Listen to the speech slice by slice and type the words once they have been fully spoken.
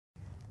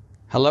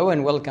Hello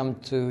and welcome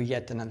to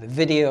yet another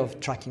video of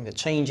Tracking the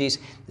Changes,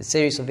 the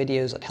series of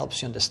videos that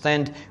helps you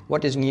understand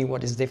what is new,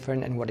 what is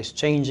different and what is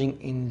changing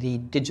in the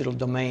digital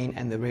domain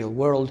and the real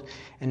world,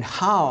 and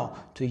how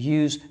to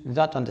use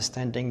that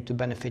understanding to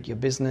benefit your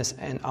business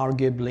and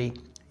arguably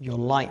your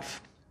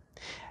life.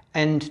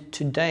 And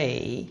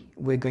today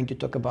we're going to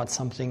talk about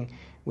something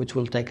which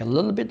will take a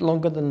little bit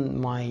longer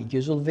than my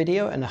usual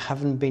video, and I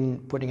haven't been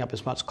putting up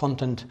as much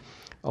content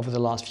over the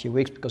last few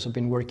weeks because I've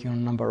been working on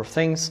a number of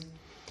things.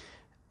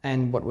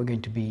 And what we're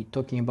going to be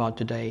talking about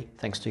today,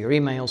 thanks to your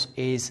emails,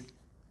 is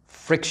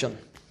friction.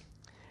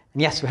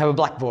 And yes, we have a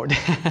blackboard.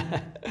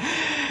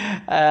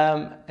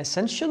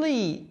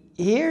 Essentially,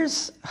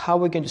 here's how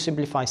we're going to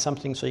simplify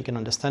something so you can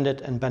understand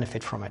it and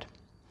benefit from it.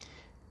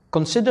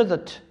 Consider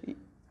that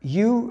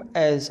you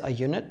as a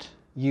unit,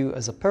 you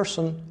as a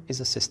person, is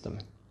a system.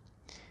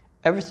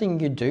 Everything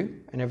you do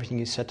and everything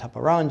you set up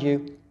around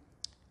you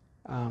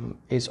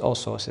is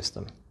also a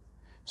system.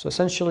 So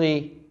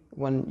essentially,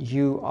 when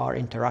you are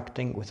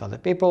interacting with other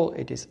people,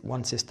 it is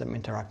one system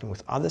interacting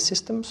with other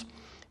systems.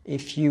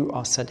 If you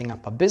are setting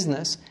up a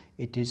business,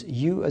 it is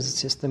you as a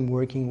system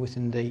working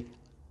within the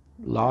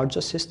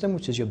larger system,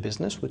 which is your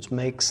business, which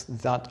makes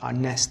that a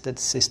nested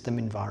system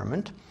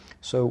environment.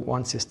 So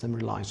one system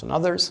relies on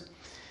others.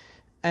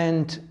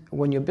 And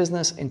when your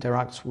business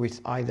interacts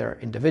with either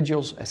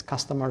individuals as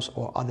customers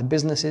or other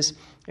businesses,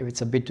 if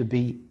it's a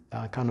B2B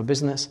kind of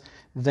business,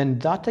 then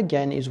that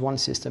again is one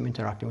system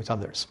interacting with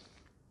others.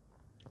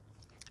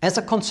 As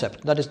a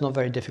concept, that is not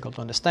very difficult to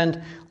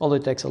understand, although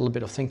it takes a little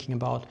bit of thinking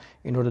about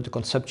in order to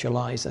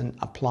conceptualize and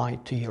apply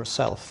to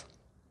yourself.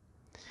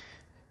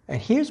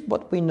 And here's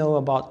what we know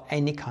about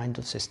any kind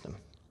of system.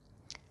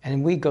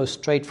 And we go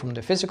straight from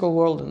the physical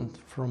world and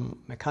from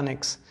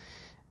mechanics.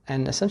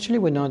 And essentially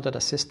we know that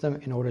a system,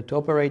 in order to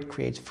operate,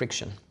 creates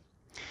friction.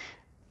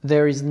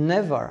 There is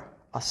never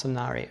a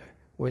scenario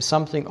where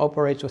something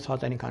operates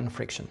without any kind of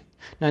friction.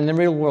 Now, in the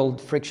real world,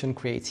 friction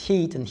creates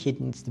heat, and heat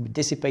needs to be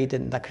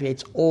dissipated, and that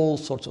creates all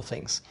sorts of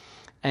things.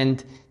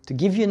 And to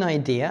give you an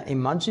idea,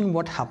 imagine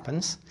what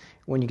happens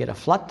when you get a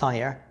flat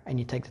tire and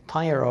you take the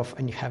tire off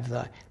and you have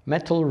the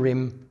metal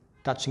rim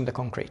touching the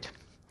concrete.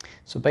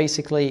 So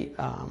basically,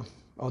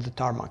 or the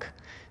tarmac.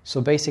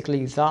 So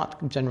basically that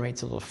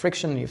generates a lot of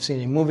friction. You've seen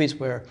in movies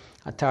where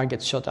a tire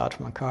gets shot out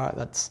from a car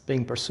that's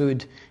being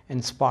pursued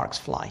and sparks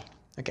fly.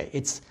 Okay,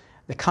 it's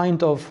the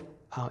kind of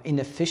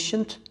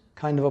inefficient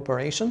kind of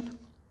operation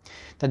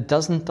that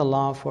doesn't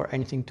allow for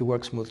anything to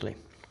work smoothly.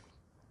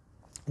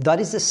 That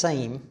is the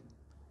same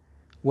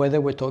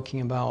whether we're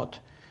talking about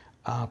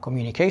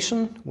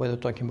communication, whether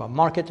we're talking about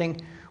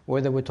marketing,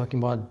 whether we're talking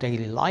about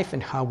daily life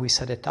and how we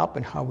set it up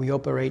and how we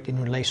operate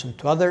in relation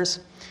to others,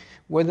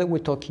 whether we're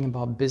talking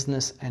about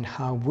business and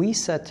how we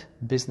set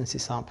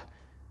businesses up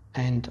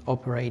and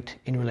operate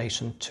in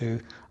relation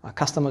to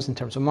customers in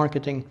terms of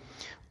marketing,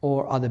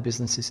 or other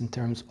businesses in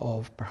terms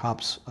of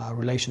perhaps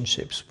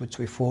relationships which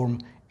we form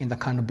in the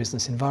kind of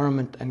business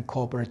environment and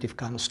cooperative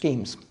kind of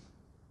schemes.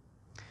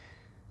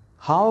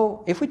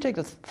 If we take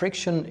that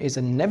friction is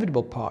an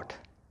inevitable part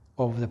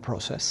of the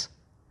process,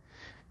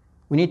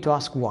 we need to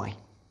ask why.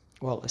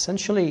 Well,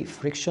 essentially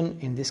friction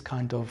in this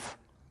kind of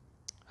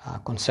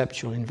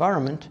conceptual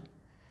environment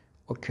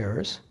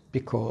occurs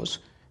because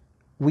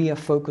we are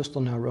focused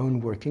on our own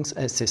workings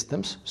as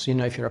systems. So,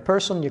 if you're a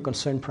person, you're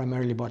concerned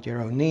primarily about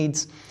your own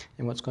needs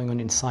and what's going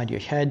on inside your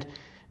head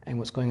and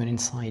what's going on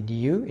inside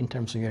you in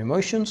terms of your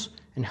emotions,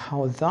 and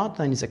how that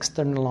then is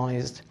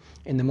externalized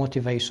in the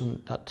motivation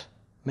that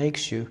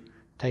makes you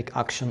take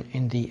action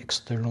in the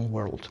external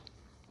world.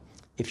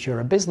 If you're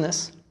a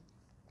business,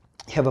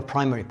 you have a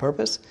primary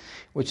purpose,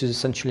 which is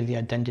essentially the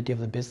identity of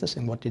the business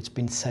and what it's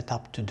been set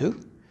up to do.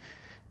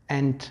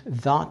 And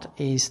that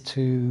is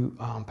to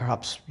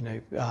perhaps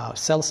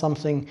sell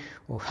something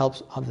or help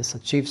others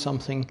achieve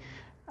something.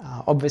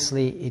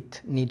 Obviously, it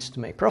needs to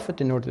make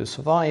profit in order to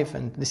survive,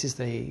 and this is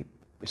the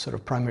sort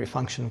of primary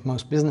function of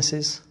most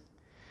businesses.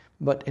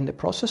 But in the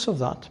process of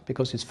that,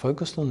 because it's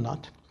focused on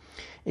that,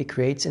 it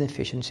creates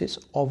inefficiencies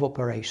of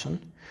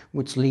operation,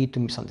 which lead to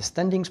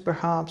misunderstandings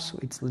perhaps,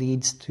 it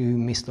leads to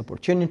missed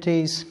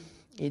opportunities,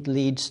 it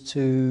leads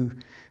to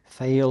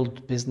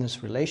failed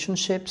business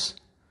relationships.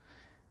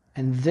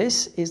 And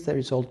this is the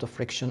result of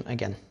friction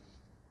again.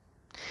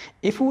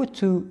 If we were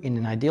to, in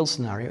an ideal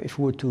scenario, if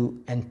we were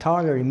to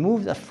entirely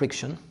remove that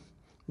friction,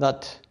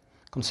 that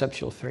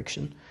conceptual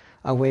friction,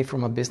 away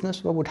from a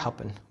business, what would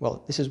happen?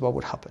 Well, this is what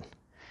would happen.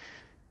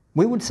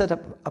 We would set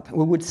up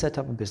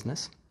a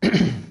business.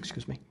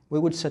 Excuse me. We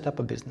would set up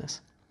a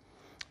business.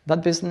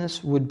 That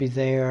business would be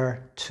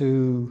there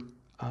to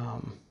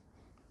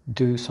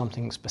do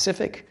something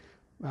specific,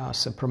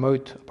 so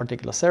promote a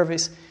particular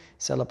service,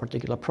 sell a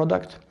particular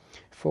product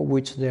for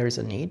which there is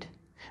a need.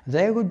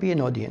 There would be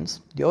an audience.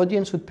 The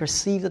audience would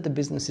perceive that the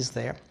business is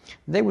there.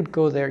 They would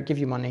go there, give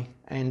you money,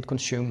 and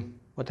consume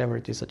whatever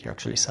it is that you're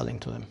actually selling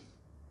to them.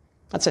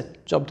 That's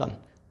it, job done.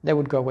 They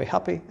would go away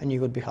happy, and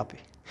you would be happy.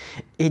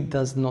 It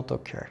does not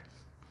occur.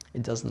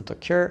 It doesn't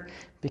occur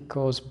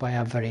because by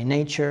our very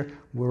nature,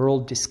 we're all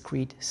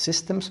discrete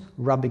systems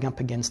rubbing up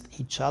against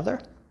each other.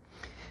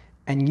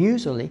 And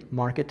usually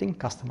marketing,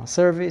 customer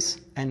service,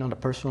 and on a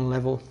personal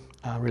level,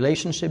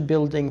 relationship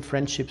building,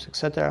 friendships,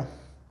 etc.,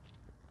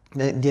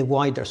 the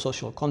wider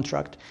social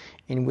contract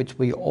in which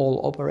we all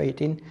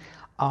operate in,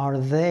 are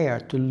there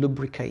to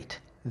lubricate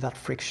that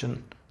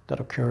friction that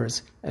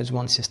occurs as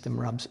one system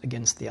rubs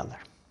against the other.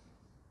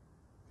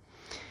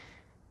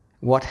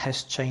 What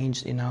has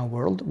changed in our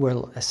world?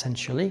 Well,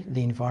 essentially,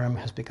 the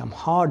environment has become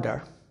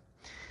harder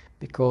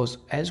because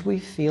as we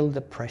feel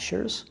the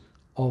pressures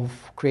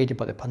created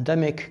by the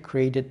pandemic,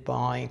 created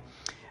by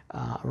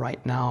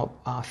right now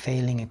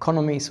failing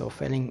economies or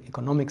failing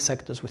economic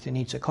sectors within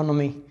each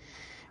economy,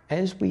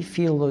 as we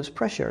feel those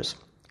pressures,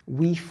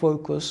 we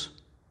focus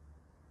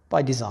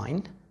by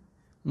design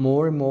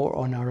more and more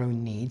on our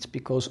own needs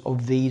because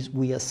of these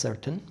we are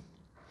certain.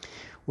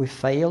 We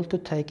fail to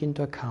take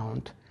into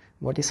account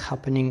what is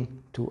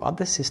happening to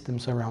other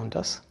systems around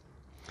us.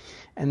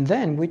 And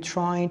then we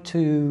try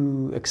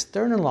to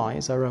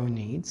externalize our own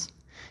needs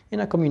in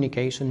our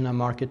communication, in our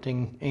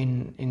marketing,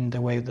 in the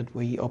way that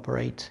we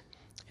operate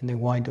in the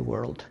wider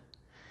world,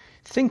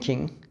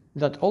 thinking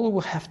that all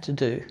we have to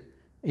do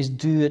is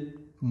do it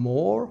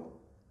more,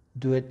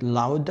 do it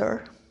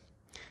louder,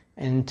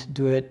 and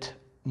do it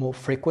more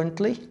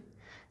frequently,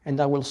 and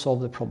that will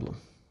solve the problem.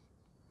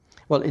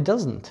 Well, it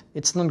doesn't.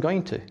 It's not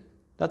going to.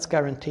 That's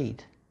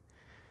guaranteed.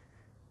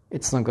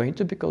 It's not going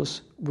to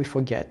because we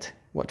forget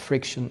what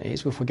friction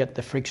is. We forget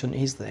the friction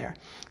is there.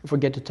 We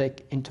forget to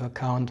take into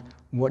account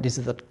what is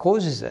it that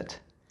causes it,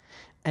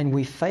 and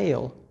we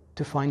fail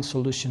to find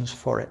solutions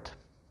for it.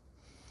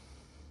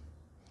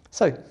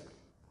 So,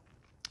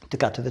 to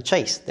cut to the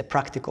chase, the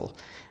practical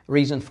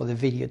reason for the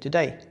video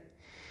today.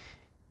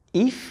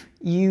 If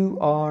you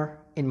are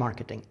in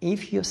marketing,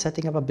 if you're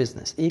setting up a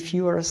business, if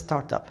you are a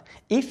startup,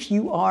 if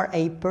you are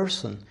a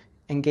person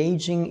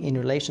engaging in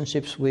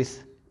relationships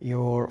with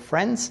your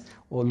friends,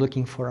 or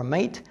looking for a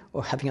mate,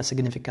 or having a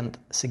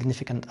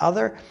significant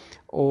other,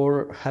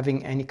 or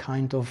having any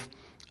kind of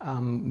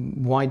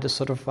wider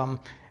sort of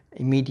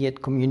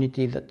immediate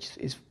community that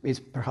is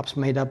perhaps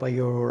made up by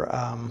your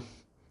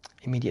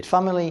immediate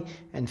family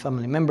and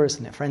family members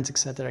and their friends,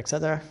 etc.,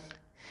 etc.,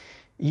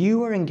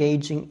 you are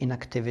engaging in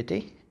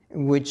activity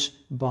which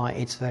by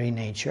its very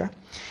nature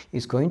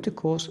is going to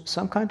cause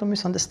some kind of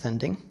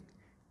misunderstanding,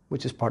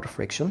 which is part of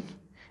friction,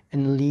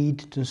 and lead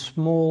to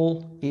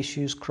small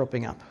issues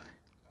cropping up.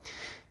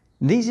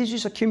 These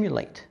issues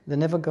accumulate, they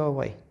never go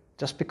away.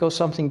 Just because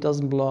something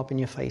doesn't blow up in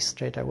your face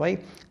straight away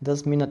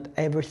doesn't mean that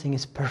everything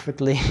is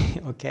perfectly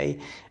okay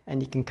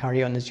and you can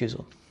carry on as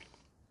usual.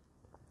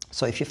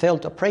 So if you fail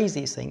to appraise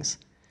these things,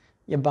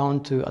 you're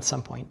bound to, at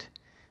some point,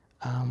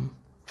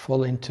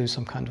 fall into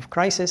some kind of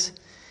crisis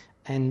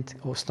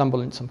or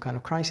stumble into some kind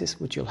of crisis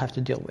which you'll have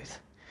to deal with.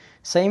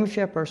 Same if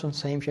you're a person,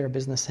 same if you're a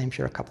business, same if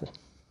you're a couple.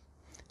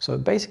 So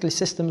basically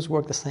systems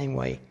work the same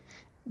way,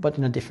 but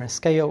in a different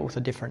scale, with a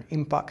different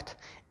impact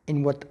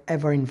in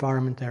whatever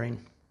environment they're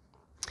in.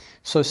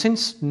 So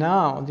since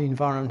now the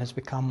environment has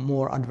become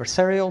more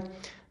adversarial,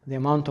 the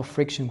amount of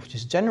friction which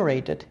is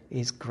generated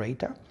is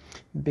greater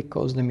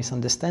because the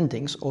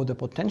misunderstandings or the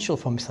potential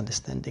for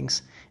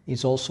misunderstandings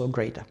is also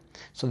greater.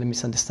 So the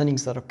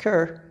misunderstandings that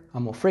occur are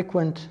more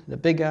frequent, they're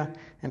bigger,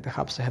 and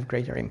perhaps they have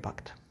greater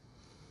impact.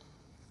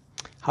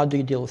 How do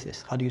you deal with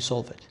this? How do you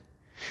solve it?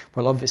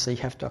 Well, obviously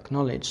you have to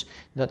acknowledge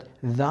that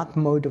that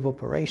mode of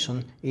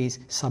operation is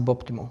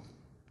suboptimal.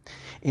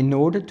 In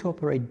order to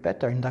operate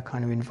better in that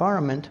kind of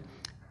environment,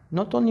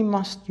 not only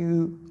must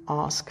you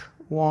ask,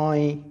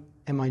 why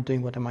am I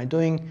doing what am I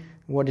doing?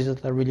 What is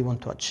it I really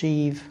want to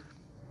achieve?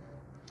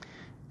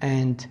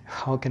 And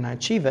how can I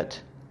achieve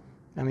it?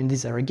 I mean,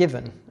 these are a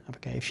given.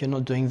 Okay, if you're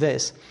not doing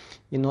this,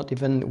 you're not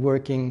even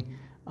working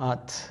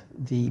at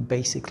the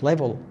basic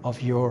level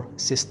of your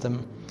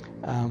system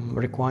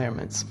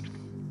requirements.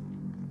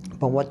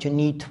 But what you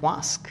need to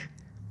ask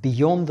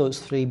beyond those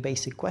three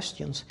basic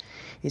questions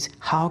is,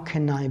 how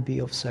can I be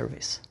of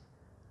service?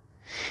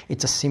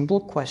 It's a simple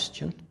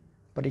question,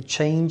 but it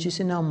changes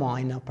in our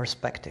mind, our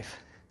perspective.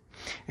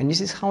 And this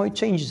is how it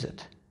changes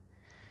it.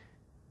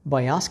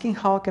 By asking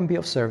how I can be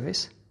of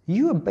service,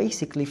 you are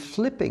basically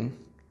flipping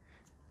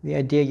the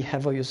idea you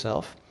have of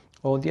yourself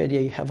or the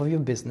idea you have of your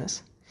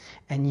business,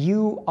 and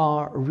you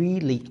are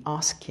really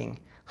asking,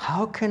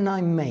 how can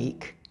I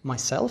make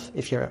myself,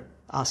 if you're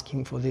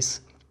asking for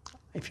this,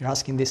 if you're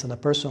asking this at a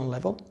personal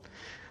level,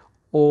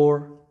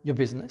 or your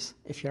business,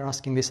 if you're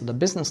asking this at a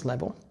business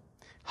level,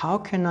 how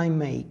can I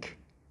make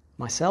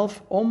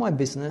myself or my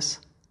business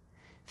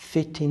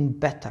fit in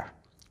better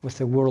with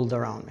the world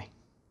around me?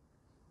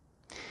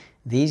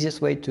 The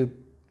easiest way to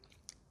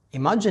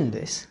imagine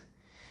this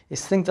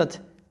is think that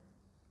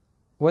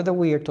whether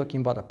we are talking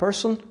about a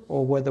person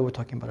or whether we're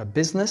talking about a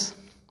business,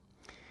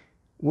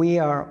 we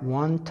are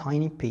one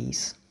tiny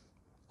piece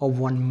of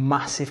one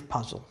massive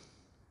puzzle.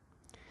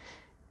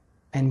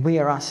 And we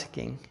are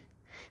asking,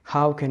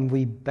 how can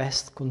we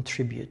best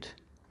contribute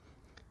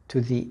to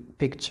the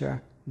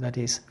picture that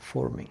is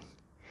forming?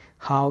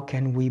 How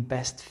can we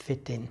best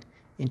fit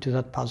into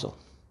that puzzle?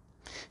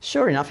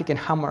 Sure enough, you can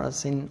hammer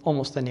us in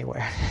almost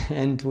anywhere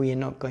and we are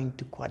not going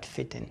to quite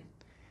fit in.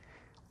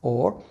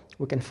 Or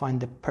we can find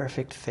the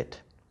perfect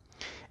fit.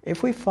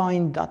 If we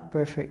find that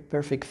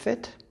perfect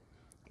fit,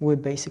 we're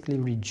basically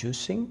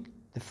reducing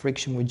the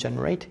friction we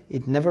generate.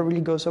 It never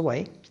really goes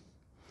away.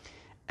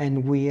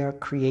 And we are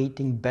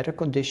creating better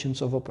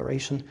conditions of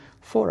operation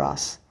for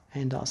us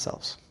and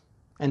ourselves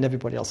and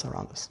everybody else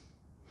around us.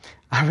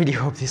 I really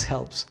hope this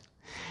helps.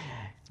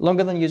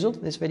 Longer than usual,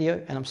 this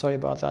video, and I'm sorry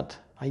about that.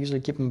 I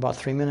usually keep them about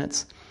 3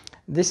 minutes.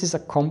 This is a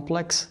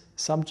complex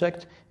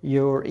subject.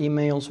 Your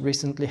emails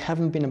recently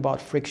haven't been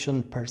about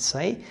friction per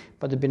se,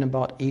 but they've been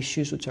about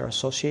issues which are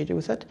associated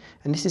with it.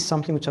 And this is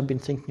something which I've been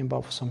thinking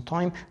about for some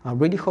time. I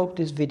really hope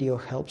this video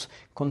helps.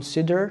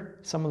 Consider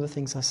some of the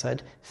things I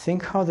said.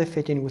 Think how they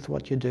fit in with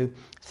what you do.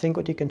 Think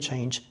what you can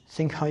change.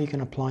 Think how you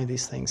can apply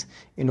these things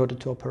in order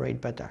to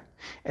operate better.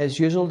 As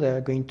usual, there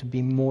are going to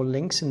be more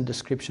links in the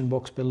description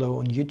box below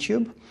on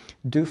YouTube.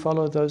 Do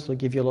follow those, they'll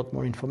give you a lot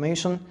more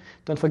information.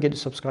 Don't forget to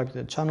subscribe to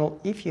the channel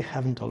if you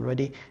haven't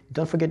already.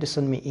 Don't forget to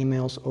send me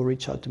emails or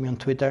reach out to me on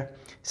Twitter.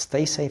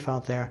 Stay safe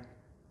out there.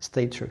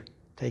 Stay true.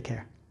 Take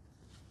care.